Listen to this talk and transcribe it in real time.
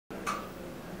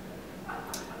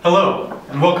Hello,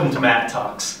 and welcome to Matt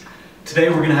Talks. Today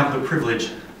we're going to have the privilege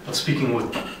of speaking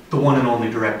with the one and only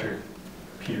director,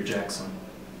 Peter Jackson.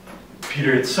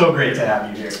 Peter, it's so great to have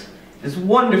you here. It's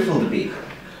wonderful to be here.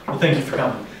 Well, thank you for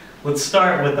coming. Let's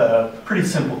start with a pretty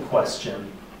simple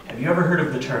question. Have you ever heard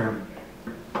of the term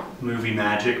movie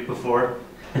magic before?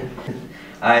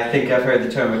 I think I've heard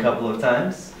the term a couple of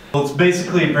times. Well, it's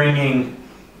basically bringing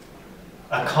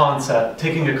a concept,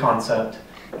 taking a concept,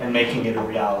 and making it a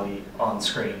reality on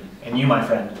screen. And you, my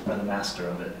friend, are the master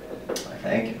of it.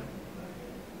 Thank you.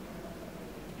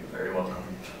 You're very welcome.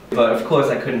 But of course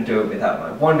I couldn't do it without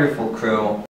my wonderful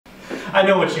crew. I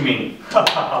know what you mean.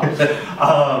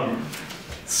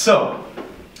 So,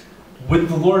 with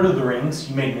The Lord of the Rings,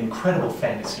 you made an incredible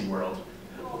fantasy world.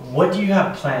 What do you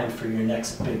have planned for your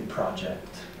next big project?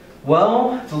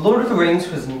 Well, The Lord of the Rings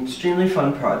was an extremely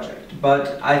fun project,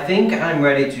 but I think I'm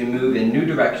ready to move in new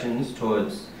directions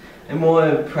towards a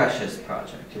more precious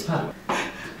project. Huh.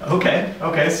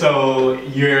 Okay, so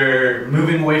you're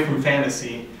moving away from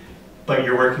fantasy, but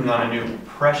you're working on a new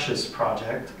precious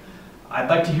project. I'd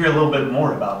like to hear a little bit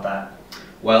more about that.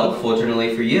 Well,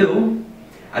 fortunately for you,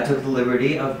 I took the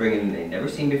liberty of bringing a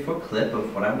never-seen-before clip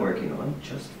of what I'm working on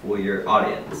just for your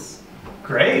audience.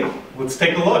 Great, let's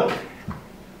take a look.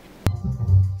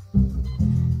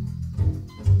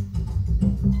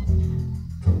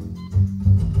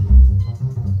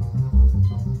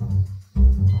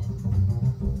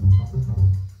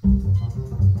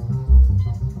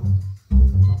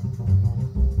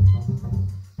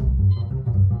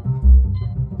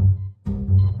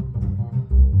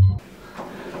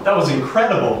 That was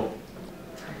incredible.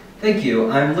 Thank you.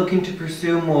 I'm looking to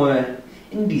pursue more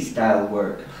indie-style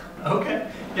work. Okay.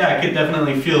 Yeah, I could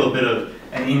definitely feel a bit of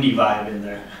an indie vibe in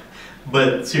there.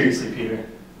 But seriously, Peter,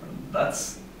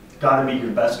 that's gotta be your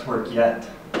best work yet.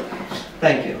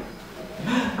 Thank you.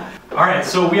 Alright,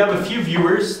 so we have a few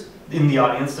viewers in the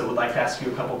audience that would like to ask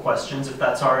you a couple questions, if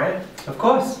that's alright. Of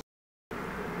course.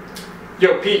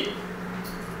 Yo, Pete,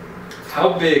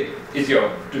 how big is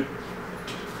your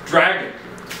dragon?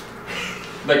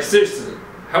 Like, seriously,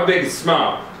 how big is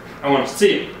Smile? I want to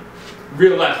see him.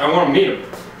 Real life, I want to meet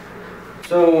him.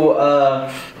 So,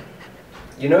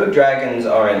 you know dragons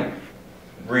aren't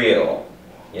real,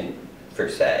 per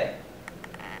se,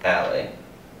 Allie.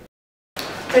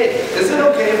 Hey, is it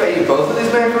okay if I eat both of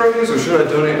these macaronis, or should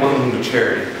I donate one of them to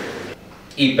charity?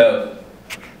 Eat both.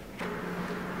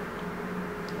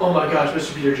 Oh my gosh,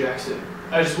 Mr. Peter Jackson.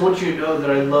 I just want you to know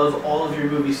that I love all of your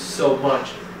movies so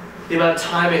much. The amount of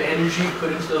time and energy you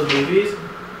put into those movies,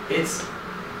 it's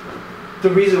the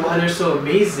reason why they're so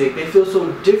amazing. They feel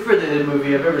so different than any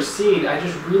movie I've ever seen. I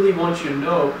just really want you to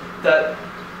know that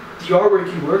the artwork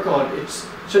you work on, it's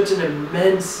such an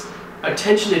immense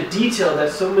attention to detail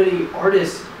that so many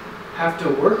artists have to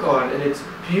work on, and it's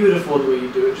beautiful the way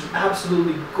you do it. Just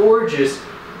absolutely gorgeous.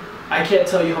 I can't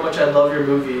tell you how much I love your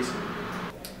movies.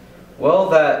 Well,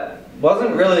 that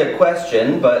wasn't really a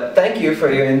question, but thank you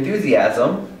for your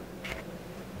enthusiasm.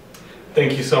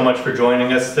 Thank you so much for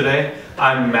joining us today.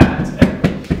 I'm Matt.